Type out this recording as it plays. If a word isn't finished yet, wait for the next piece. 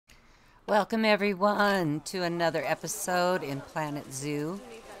Welcome everyone to another episode in Planet Zoo.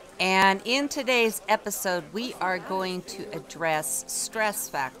 And in today's episode, we are going to address stress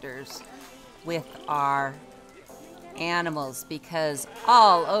factors with our animals because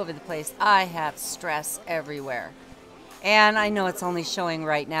all over the place I have stress everywhere. And I know it's only showing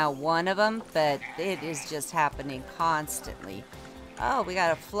right now one of them, but it is just happening constantly. Oh, we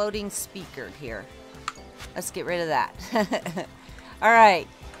got a floating speaker here. Let's get rid of that. All right.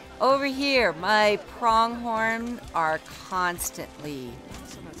 Over here, my pronghorn are constantly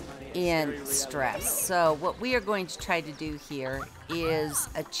in stress. So what we are going to try to do here is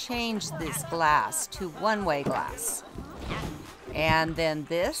change this glass to one-way glass. And then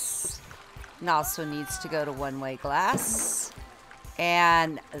this also needs to go to one-way glass.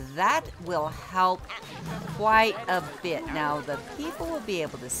 And that will help quite a bit. Now, the people will be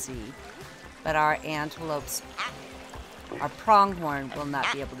able to see, but our antelopes, our pronghorn will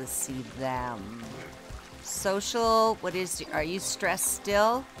not be able to see them. Social, are you stressed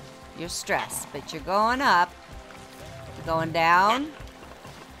still? You're stressed, but you're going up. You're going down.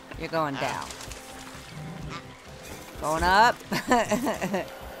 You're going down. Going up.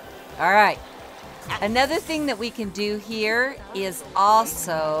 All right. Another thing that we can do here is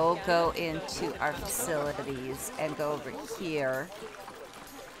also go into our facilities and go over here.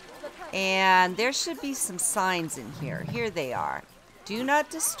 And there should be some signs in here. Here they are. Do not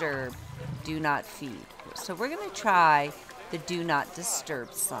disturb, do not feed. So we're going to try the do not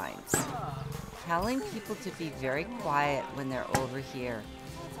disturb signs. Telling people to be very quiet when they're over here.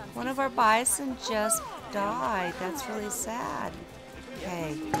 One of our bison just died. That's really sad.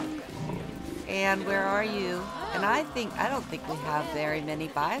 Okay. And where are you? And I don't think we have very many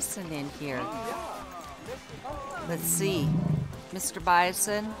bison in here. Let's see. Mr.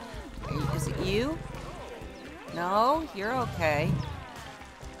 Bison. Is it you? No, you're okay.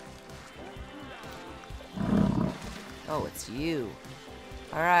 Oh, it's you.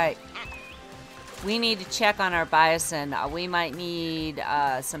 All right. We need to check on our bison. We might need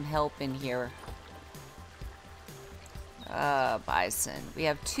some help in here. Bison. We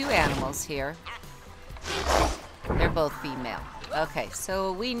have two animals here. They're both female. Okay,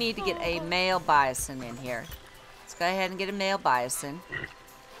 so we need to get a male bison in here. Let's go ahead and get a male bison.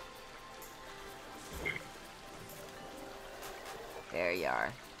 There you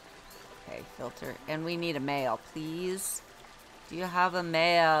are. Okay, filter. And we need a male, please. Do you have a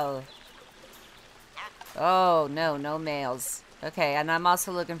male? Oh, no, no males. Okay, and I'm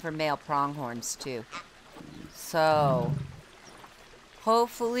also looking for male pronghorns, too. So,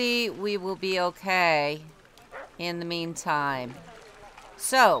 hopefully we will be okay in the meantime.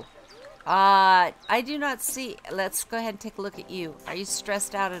 So, I do not see... Let's go ahead and take a look at you. Are you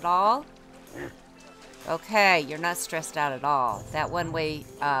stressed out at all? Okay, you're not stressed out at all. That one-way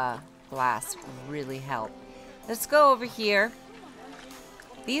glass really helped. Let's go over here.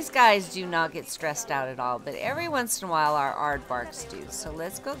 These guys do not get stressed out at all, but every once in a while our aardvarks do. So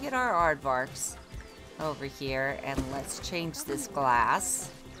let's go get our aardvarks over here and let's change this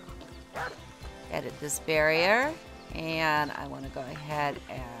glass. Edit this barrier. And I want to go ahead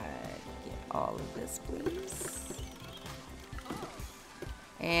and get all of this, please.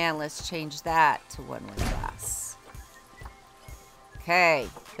 And let's change that to one-way glass. Okay,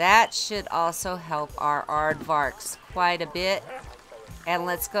 that should also help our aardvarks quite a bit. And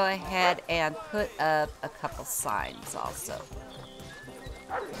let's go ahead and put up a couple signs also.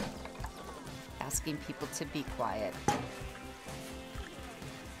 Asking people to be quiet.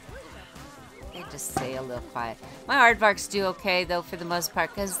 They just stay a little quiet. My aardvarks do okay though for the most part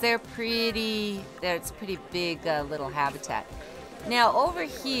because it's pretty big little habitat. Now over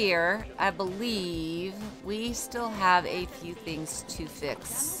here, I believe we still have a few things to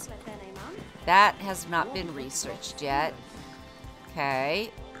fix. That has not been researched yet.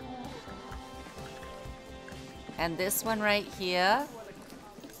 Okay. And this one right here.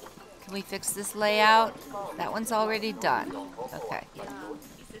 Can we fix this layout? That one's already done. Okay.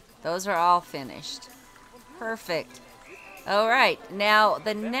 Those are all finished. Perfect. All right, now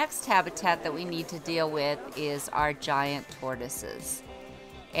the next habitat that we need to deal with is our giant tortoises.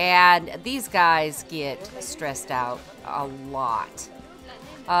 And these guys get stressed out a lot.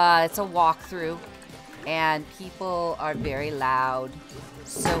 It's a walkthrough, and people are very loud.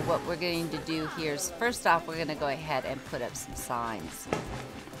 So what we're going to do here is, first off, we're going to go ahead and put up some signs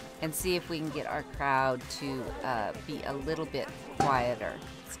and see if we can get our crowd to be a little bit quieter.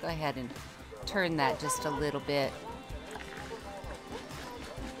 Let's go ahead and turn that just a little bit.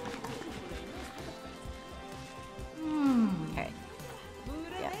 Okay.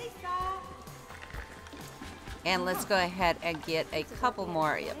 Yeah. And let's go ahead and get a couple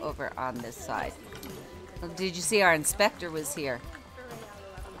more over on this side. Did you see our inspector was here?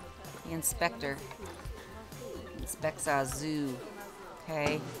 The inspector inspects our zoo.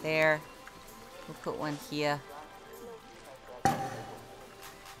 Okay, there. We'll put one here.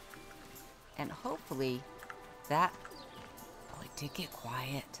 And hopefully that... Oh, it did get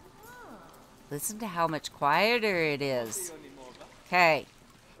quiet. Listen to how much quieter it is. Okay.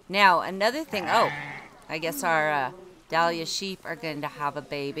 Now, another thing. Oh, I guess our Dahlia sheep are going to have a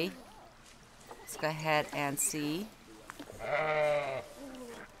baby. Let's go ahead and see.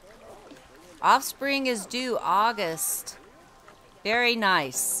 Offspring is due August. Very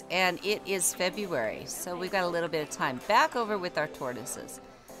nice. And it is February, so we've got a little bit of time. Back over with our tortoises.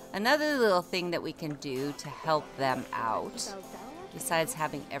 Another little thing that we can do to help them out, besides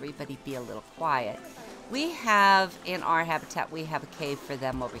having everybody be a little quiet, we have in our habitat, we have a cave for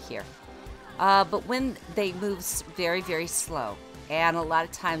them over here. But when they move very, very slow, and a lot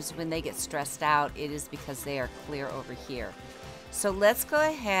of times when they get stressed out, it is because they are clear over here. So let's go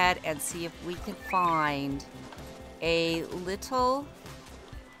ahead and see if we can find a little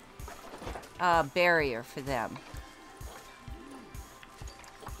barrier for them.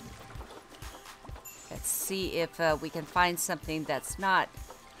 Let's see if we can find something that's not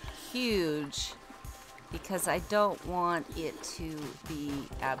huge, because I don't want it to be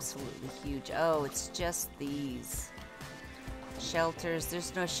absolutely huge. Oh, it's just these shelters.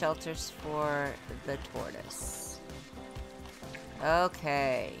 There's no shelters for the tortoise.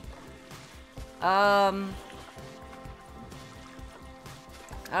 Okay.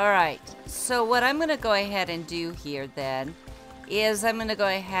 Alright, so what I'm going to go ahead and do here then is I'm going to go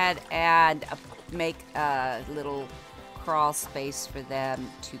ahead and make a little crawl space for them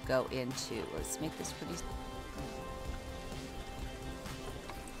to go into. Let's make this pretty...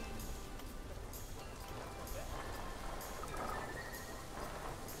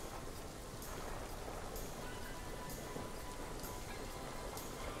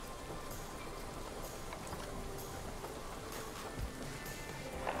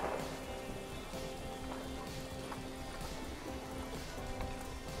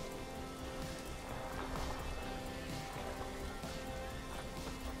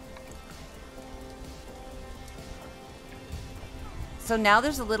 So now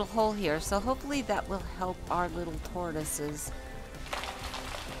there's a little hole here, so hopefully that will help our little tortoises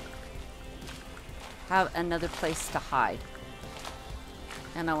have another place to hide.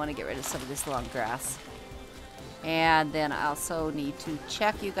 And I want to get rid of some of this long grass. And then I also need to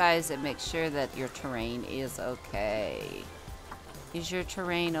check you guys and make sure that your terrain is okay. Is your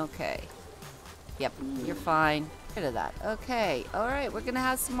terrain okay? Yep, you're fine. Get rid of that. Okay, alright, we're going to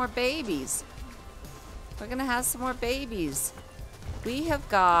have some more babies. We're going to have some more babies. We have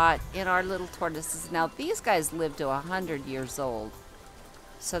got in our little tortoises, now these guys live to 100 years old.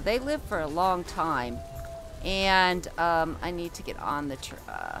 So they live for a long time. And I need to get on the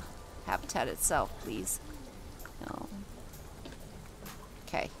habitat itself, please. No.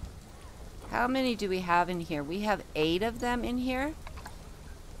 Okay. How many do we have in here? We have 8 of them in here.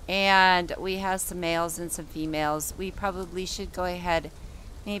 And we have some males and some females. We probably should go ahead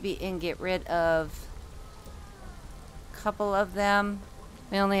maybe and get rid of couple of them.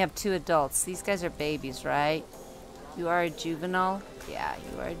 We only have 2 adults. These guys are babies, right? You are a juvenile? Yeah,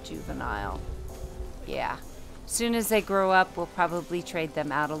 you are a juvenile. Yeah. As soon as they grow up, we'll probably trade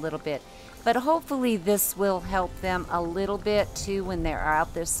them out a little bit. But hopefully this will help them a little bit too when they're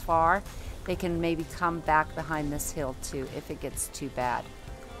out this far. They can maybe come back behind this hill too if it gets too bad.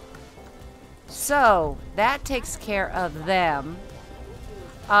 So that takes care of them.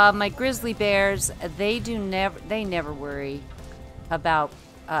 My grizzly bears, they never worry about,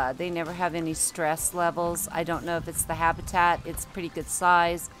 they never have any stress levels. I don't know if it's the habitat. It's pretty good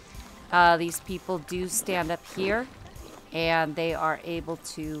size. These people do stand up here, and they are able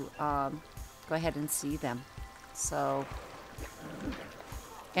to go ahead and see them. So,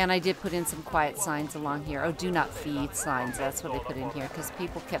 and I did put in some quiet signs along here. Oh, do not feed signs. That's what I put in here, because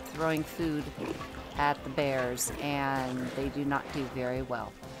people kept throwing food at the bears, and they do not do very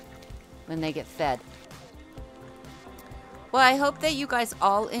well when they get fed. Well, I hope that you guys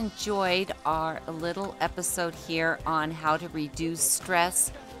all enjoyed our little episode here on how to reduce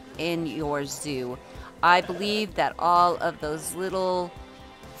stress in your zoo. I believe that all of those little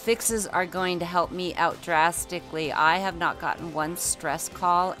fixes are going to help me out drastically. I have not gotten one stress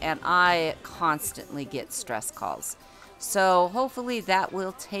call, and I constantly get stress calls. So hopefully that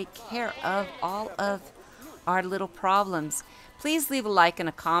will take care of all of our little problems. Please leave a like and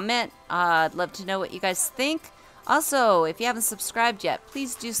a comment. I'd love to know what you guys think. Also, if you haven't subscribed yet,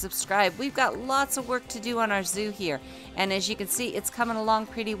 please do subscribe. We've got lots of work to do on our zoo here, and as you can see, it's coming along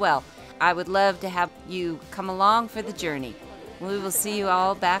pretty well. I would love to have you come along for the journey. We will see you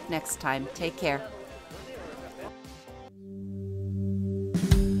all back next time. Take care.